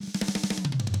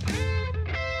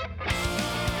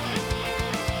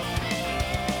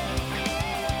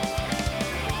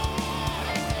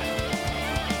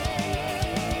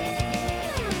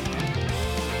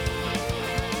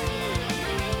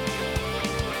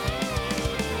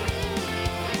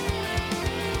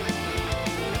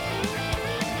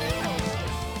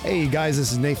Hey guys,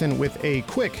 this is Nathan with a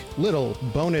quick little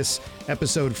bonus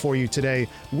episode for you today.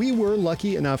 We were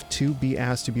lucky enough to be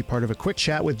asked to be part of a quick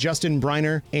chat with Justin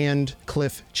Briner and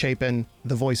Cliff Chapin,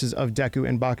 the voices of Deku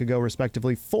and Bakugou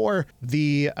respectively, for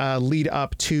the lead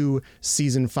up to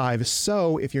season 5.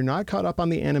 So if you're not caught up on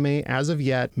the anime as of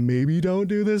yet, maybe don't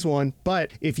do this one.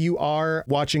 But if you are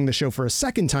watching the show for a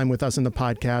second time with us in the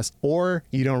podcast, or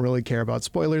you don't really care about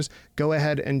spoilers, go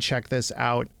ahead and check this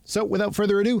out. So without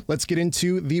further ado, let's get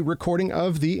into the recording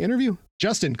of the interview.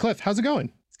 Justin, Cliff, how's it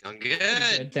going? Going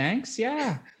good. Thanks.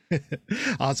 Yeah.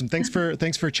 Awesome. Thanks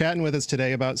for chatting with us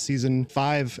today about season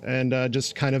 5 and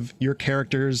just kind of your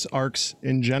characters' arcs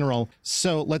in general.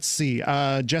 So let's see.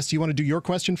 Jess, do you want to do your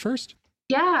question first?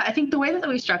 Yeah, I think the way that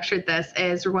we structured this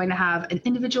is we're going to have an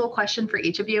individual question for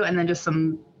each of you and then just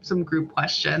some group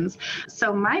questions.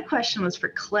 So my question was for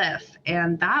Cliff,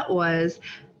 and that was,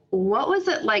 what was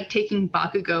it like taking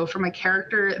Bakugou from a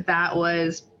character that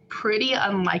was pretty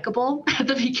unlikable at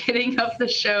the beginning of the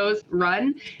show's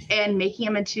run and making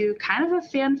him into kind of a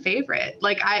fan favorite?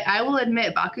 Like, I will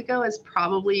admit Bakugou is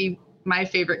probably my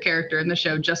favorite character in the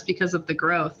show just because of the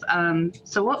growth.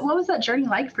 So what was that journey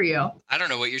like for you? I don't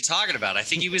know what you're talking about. I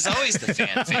think he was always the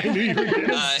fan favorite.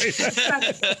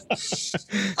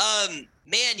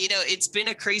 Man, you know, it's been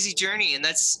a crazy journey, and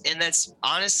that's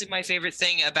honestly my favorite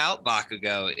thing about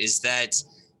Bakugou is that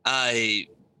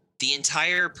the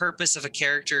entire purpose of a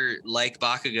character like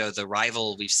Bakugou, the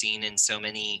rival we've seen in so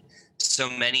many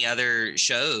other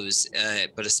shows,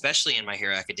 but especially in My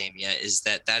Hero Academia, is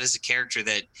that is a character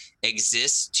that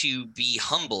exists to be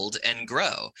humbled and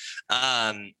grow.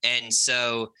 And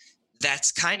so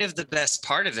that's kind of the best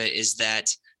part of it, is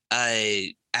that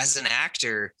as an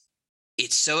actor,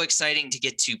 it's so exciting to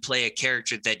get to play a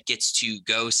character that gets to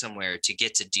go somewhere, to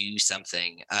get to do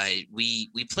something. We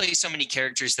play so many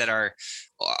characters that are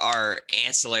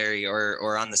ancillary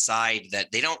or on the side,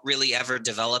 that they don't really ever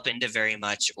develop into very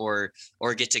much or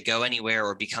get to go anywhere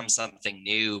or become something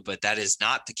new. But that is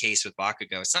not the case with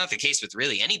Bakugou. It's not the case with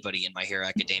really anybody in My Hero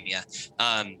Academia.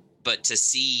 But to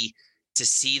see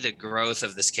the growth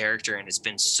of this character, and it's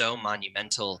been so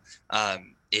monumental.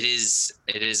 It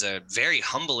is a very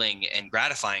humbling and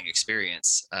gratifying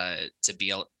experience to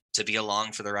be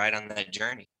along for the ride on that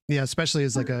journey. Yeah, especially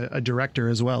as like a director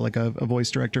as well, like a voice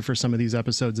director for some of these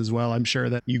episodes as well. I'm sure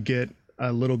that you get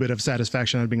a little bit of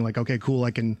satisfaction out of being like, okay, cool,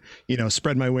 I can,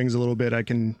 spread my wings a little bit. I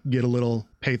can get a little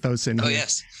pathos in. Oh, here.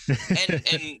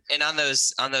 Yes. And on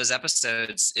those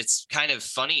episodes, it's kind of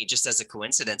funny, just as a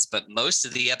coincidence, but most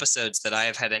of the episodes that I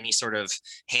have had any sort of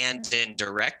hand in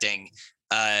directing,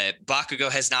 Bakugou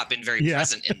has not been very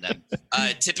present in them.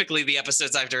 Typically, the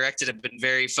episodes I've directed have been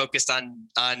very focused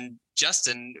on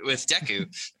Justin with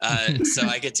Deku, so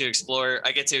I get to explore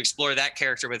that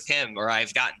character with him, or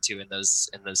I've gotten to in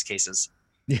those cases.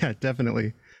 Yeah,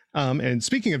 definitely. And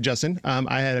speaking of Justin,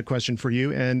 I had a question for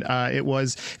you, and it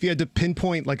was, if you had to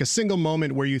pinpoint like a single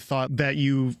moment where you thought that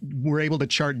you were able to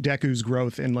chart Deku's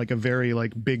growth in like a very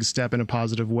like big step in a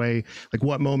positive way, like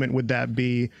what moment would that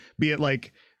be? Be it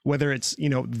like, whether it's,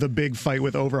 the big fight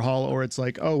with Overhaul, or it's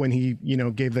like, oh, when he,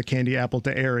 gave the candy apple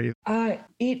to Eri.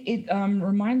 It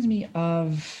reminds me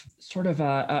of sort of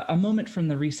a moment from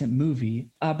the recent movie,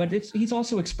 but he's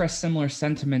also expressed similar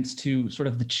sentiments to sort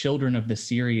of the children of the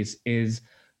series. Is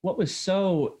what was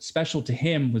so special to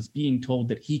him was being told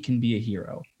that he can be a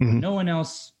hero. Mm-hmm. No one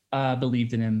else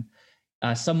believed in him.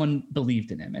 Someone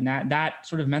believed in him, and that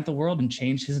sort of meant the world and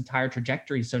changed his entire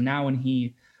trajectory. So now when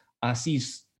he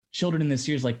sees children in the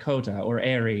series like Kota or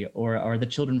Eri or the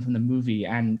children from the movie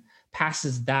and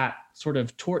passes that sort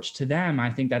of torch to them, I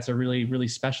think that's a really, really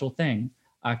special thing,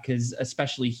 because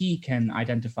especially he can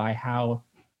identify how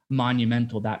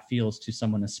monumental that feels to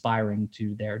someone aspiring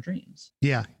to their dreams.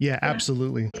 Yeah,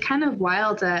 absolutely. It's kind of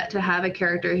wild to have a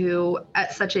character who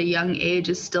at such a young age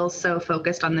is still so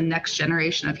focused on the next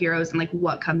generation of heroes and like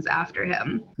what comes after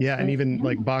him. Yeah, and even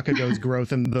like Bakugou's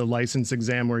growth in the license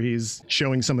exam, where he's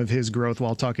showing some of his growth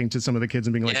while talking to some of the kids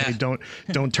and being like, hey,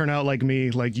 don't turn out like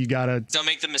me, like you gotta don't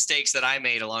make the mistakes that I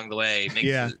made along the way. Make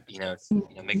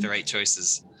make the right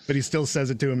choices. But he still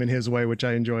says it to him in his way, which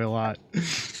I enjoy a lot.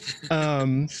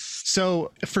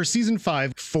 So for season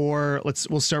 5,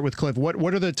 we'll start with Cliff.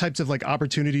 What are the types of like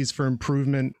opportunities for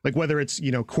improvement, like whether it's,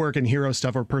 quirk and hero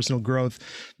stuff or personal growth,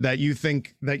 that you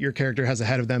think that your character has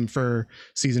ahead of them for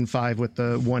season 5 with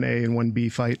the 1A and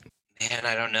 1B fight? Man,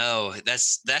 I don't know.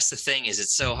 That's the thing, is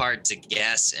it's so hard to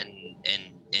guess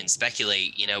and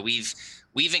speculate.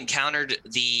 we've encountered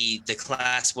the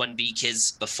class 1B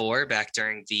kids before, back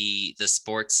during the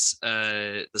sports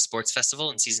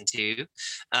festival in season 2.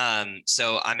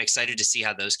 So I'm excited to see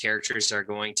how those characters are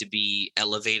going to be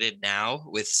elevated now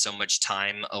with so much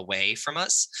time away from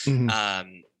us.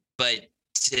 But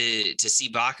to see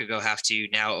Bakugo have to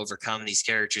now overcome these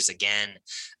characters again,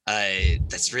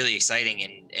 that's really exciting.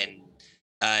 And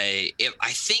I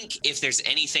think if there's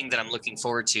anything that I'm looking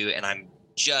forward to, and I'm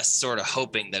just sort of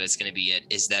hoping that it's going to be it,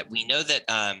 is that we know that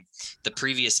the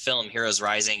previous film, Heroes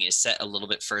Rising, is set a little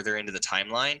bit further into the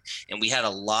timeline, and we had a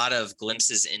lot of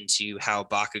glimpses into how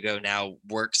Bakugo now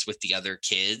works with the other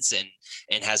kids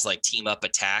and has like team up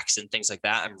attacks and things like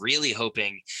that. I'm really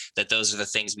hoping that those are the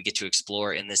things we get to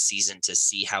explore in this season to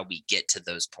see how we get to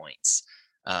those points.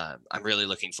 I'm really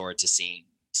looking forward to seeing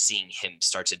him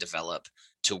start to develop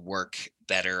to work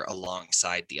better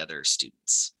alongside the other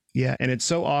students. Yeah, and it's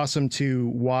so awesome to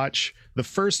watch the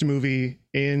first movie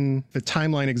in the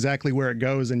timeline exactly where it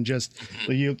goes, and just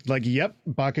you like, yep,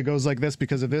 Bakugo's like this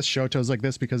because of this, Shoto's like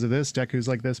this because of this, Deku's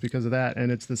like this because of that,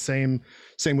 and it's the same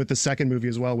with the second movie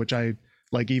as well, which I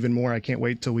like even more. I can't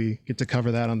wait till we get to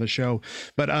cover that on the show.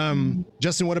 But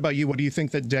Justin, what about you? What do you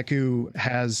think that Deku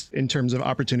has in terms of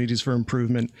opportunities for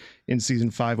improvement in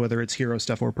season 5, whether it's hero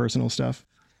stuff or personal stuff?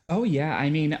 Oh yeah, I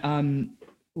mean,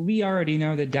 we already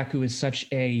know that Deku is such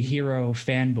a hero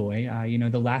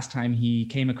fanboy. The last time he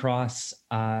came across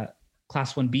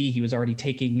Class 1B, he was already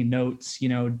taking notes,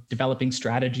 developing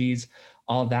strategies,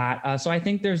 all that. So I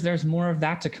think there's more of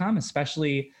that to come,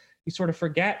 especially we sort of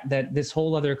forget that this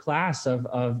whole other class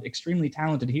of extremely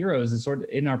talented heroes is sort of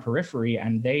in our periphery,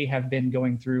 and they have been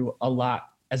going through a lot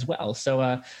as well.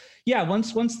 So yeah,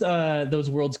 once those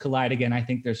worlds collide again, I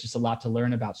think there's just a lot to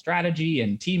learn about strategy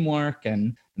and teamwork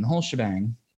and the whole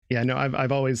shebang. Yeah, no,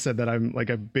 I've always said that I'm like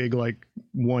a big like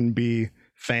 1B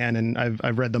fan, and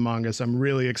I've read the manga, so I'm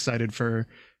really excited for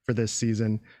this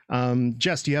season.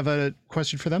 Jess, do you have a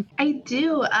question for them? I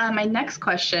do. My next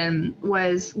question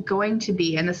was going to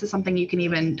be, and this is something you can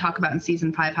even talk about in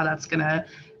season 5, how that's gonna,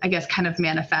 I guess, kind of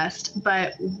manifest.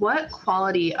 But what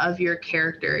quality of your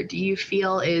character do you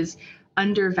feel is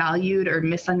undervalued or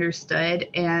misunderstood,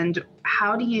 and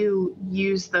how do you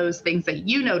use those things that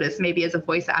you notice maybe as a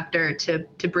voice actor to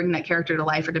bring that character to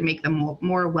life or to make them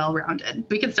more well-rounded?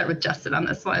 We can start with Justin on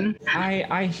this one.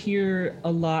 I hear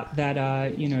a lot that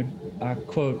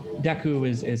quote, Deku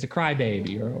is a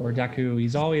crybaby, or Deku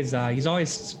he's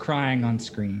always crying on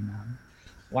screen.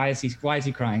 Why is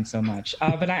he crying so much?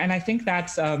 But I think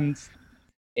that's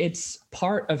it's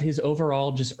part of his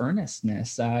overall just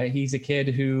earnestness. He's a kid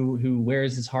who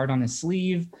wears his heart on his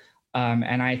sleeve.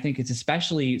 And I think it's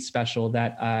especially special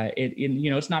that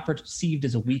it's not perceived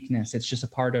as a weakness. It's just a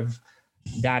part of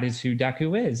that is who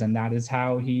Deku is, and that is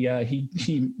how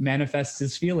he manifests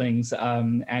his feelings.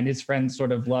 And his friends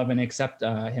sort of love and accept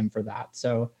him for that.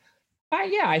 So,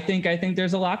 I think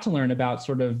there's a lot to learn about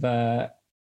sort of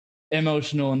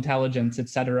emotional intelligence,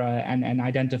 etc., and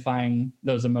identifying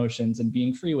those emotions and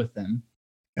being free with them.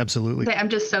 Absolutely. I'm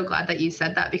just so glad that you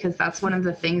said that, because that's one of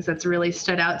the things that's really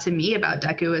stood out to me about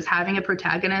Deku, is having a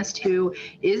protagonist who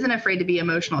isn't afraid to be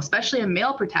emotional, especially a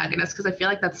male protagonist, because I feel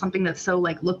like that's something that's so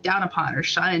like looked down upon or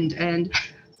shunned. And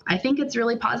I think it's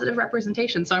really positive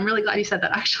representation. So I'm really glad you said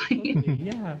that, actually.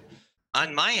 Yeah.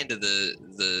 On my end of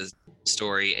the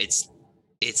story,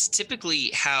 it's typically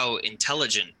how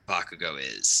intelligent Bakugou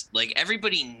is. Like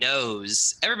everybody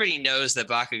knows that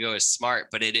Bakugou is smart,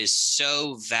 but it is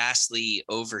so vastly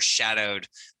overshadowed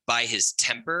by his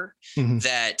temper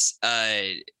that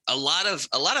a lot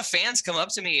of fans come up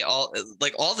to me all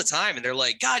the time, and they're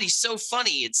like, God, he's so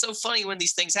funny. It's so funny when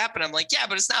these things happen. I'm like, yeah,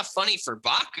 but it's not funny for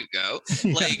Bakugou.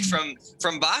 Yeah. Like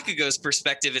from Bakugou's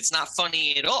perspective, it's not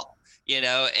funny at all,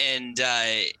 and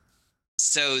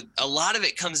so a lot of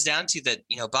it comes down to that,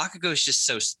 Bakugou is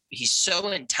just he's so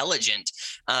intelligent.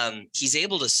 He's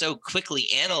able to so quickly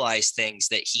analyze things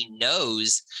that he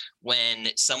knows when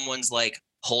someone's like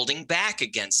holding back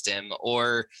against him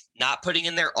or not putting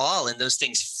in their all, and those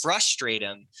things frustrate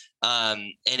him.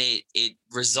 And it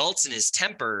results in his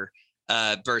temper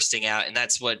bursting out. And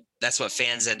that's what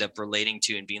fans end up relating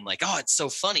to and being like, oh, it's so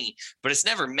funny, but it's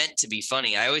never meant to be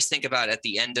funny. I always think about at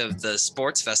the end of the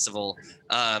sports festival,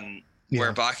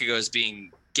 where Bakugou is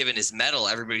being given his medal,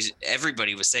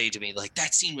 everybody was saying to me, like,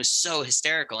 that scene was so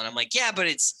hysterical. And I'm like, yeah, but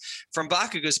it's from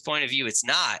Bakugou's point of view, it's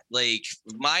not. Like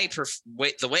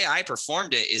the way I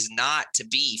performed it is not to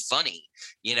be funny.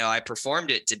 I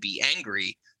performed it to be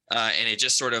angry, and it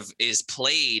just sort of is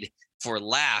played for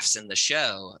laughs in the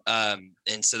show. And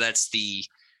so that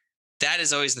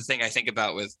is always the thing I think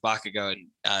about with Bakugou.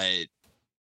 And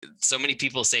so many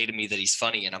people say to me that he's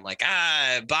funny, and I'm like,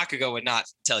 Bakugou would not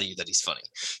tell you that he's funny.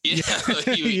 You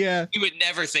would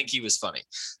never think he was funny.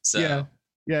 So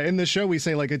yeah. In the show, we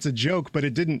say like it's a joke, but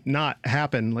it didn't not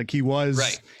happen. Like he was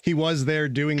there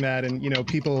doing that, and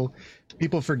people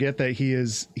forget that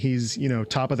he's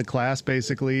top of the class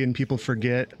basically, and people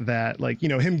forget that like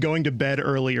him going to bed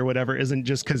early or whatever isn't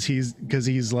just because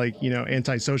he's like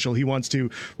antisocial. He wants to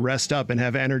rest up and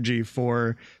have energy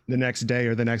for the next day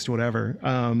or the next whatever.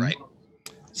 Right.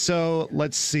 So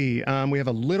let's see. We have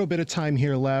a little bit of time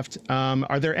here left.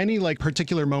 Are there any like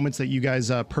particular moments that you guys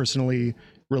personally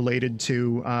related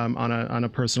to on a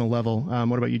personal level?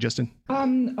 What about you, Justin?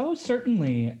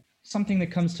 Certainly. Something that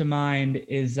comes to mind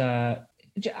is I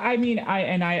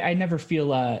never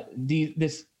feel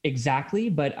this exactly,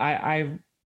 but I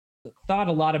thought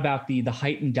a lot about the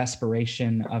heightened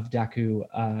desperation of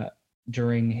Deku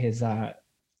during his at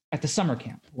the summer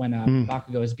camp when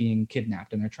Bakugou is being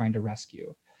kidnapped and they're trying to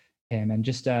rescue him, and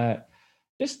just the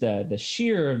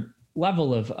sheer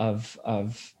level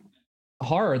of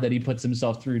horror that he puts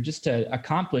himself through just to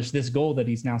accomplish this goal that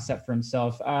he's now set for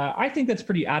himself. I think that's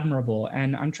pretty admirable,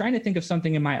 and I'm trying to think of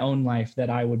something in my own life that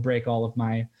I would break all of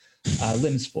my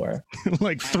limbs for.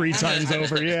 Like 3 times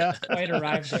over, yeah. Quite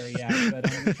arrived there yet,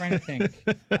 but I'm trying to think.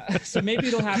 So maybe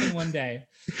it'll happen one day.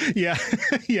 Yeah,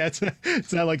 yeah.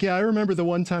 It's not like, I remember the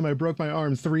one time I broke my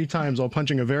arm 3 times while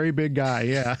punching a very big guy.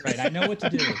 Yeah. Right, I know what to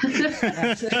do.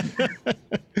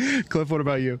 Cliff, what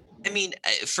about you? I mean,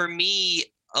 for me,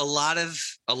 a lot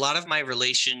of my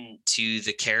relation to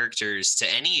the characters, to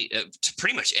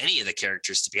pretty much any of the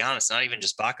characters, to be honest, not even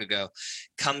just Bakugou,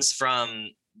 comes from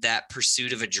that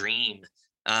pursuit of a dream.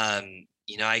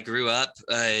 I grew up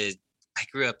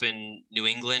in New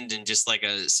England in just like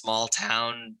a small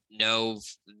town, no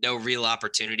real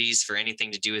opportunities for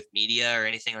anything to do with media or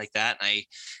anything like that. And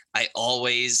I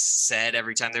always said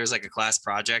every time there was like a class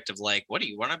project of like, what do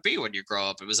you want to be when you grow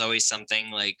up? It was always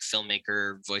something like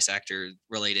filmmaker, voice actor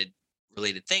related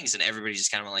things. And everybody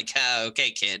just kind of like,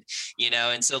 okay, kid,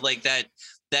 and so like that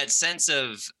sense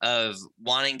of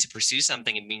wanting to pursue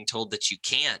something and being told that you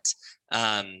can't,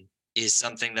 is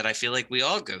something that I feel like we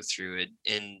all go through it,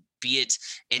 and be it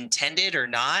intended or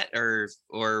not, or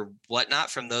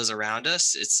whatnot from those around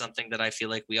us. It's something that I feel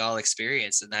like we all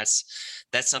experience. And that's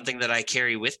something that I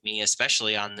carry with me,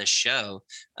 especially on this show,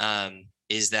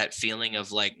 is that feeling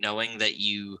of like knowing that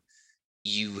you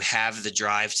have the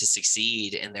drive to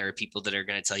succeed, and there are people that are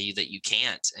going to tell you that you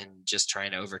can't, and just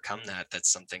trying to overcome that.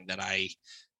 That's something that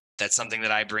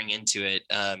I bring into it,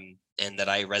 and that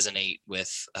I resonate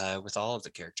with all of the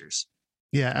characters.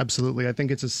 Yeah, absolutely. I think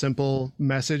it's a simple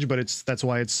message, but that's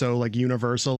why it's so like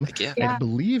universal. Yeah. I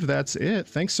believe that's it.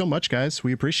 Thanks so much, guys.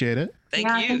 We appreciate it.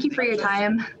 Thank you for your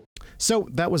time. So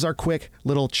that was our quick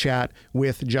little chat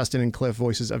with Justin and Cliff,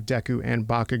 voices of Deku and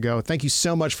Bakugou. Thank you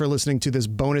so much for listening to this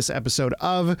bonus episode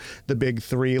of The Big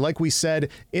Three. Like we said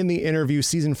in the interview,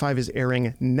 season 5 is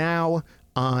airing now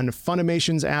on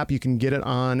Funimation's app. You can get it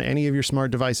on any of your smart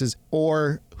devices,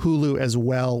 or Hulu as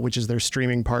well, which is their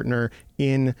streaming partner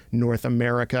in North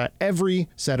America. Every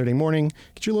Saturday morning,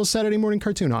 get your little Saturday morning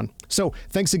cartoon on. So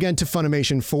thanks again to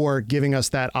Funimation for giving us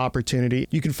that opportunity.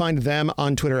 You can find them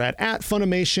on Twitter at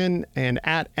Funimation and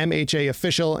at MHA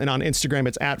Official, and on Instagram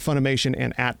it's at Funimation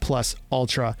and at Plus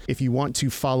Ultra. If you want to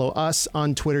follow us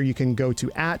on Twitter, you can go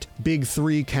to at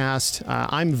Big3Cast.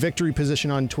 I'm Victory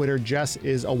Position on Twitter. Jess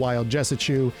is a wild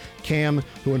Jessichu. Cam,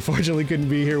 who unfortunately couldn't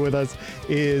be here with us,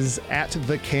 is at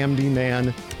the CamD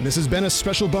Man. This has been a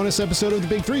special bonus episode of The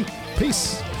Big Three.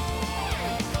 Peace.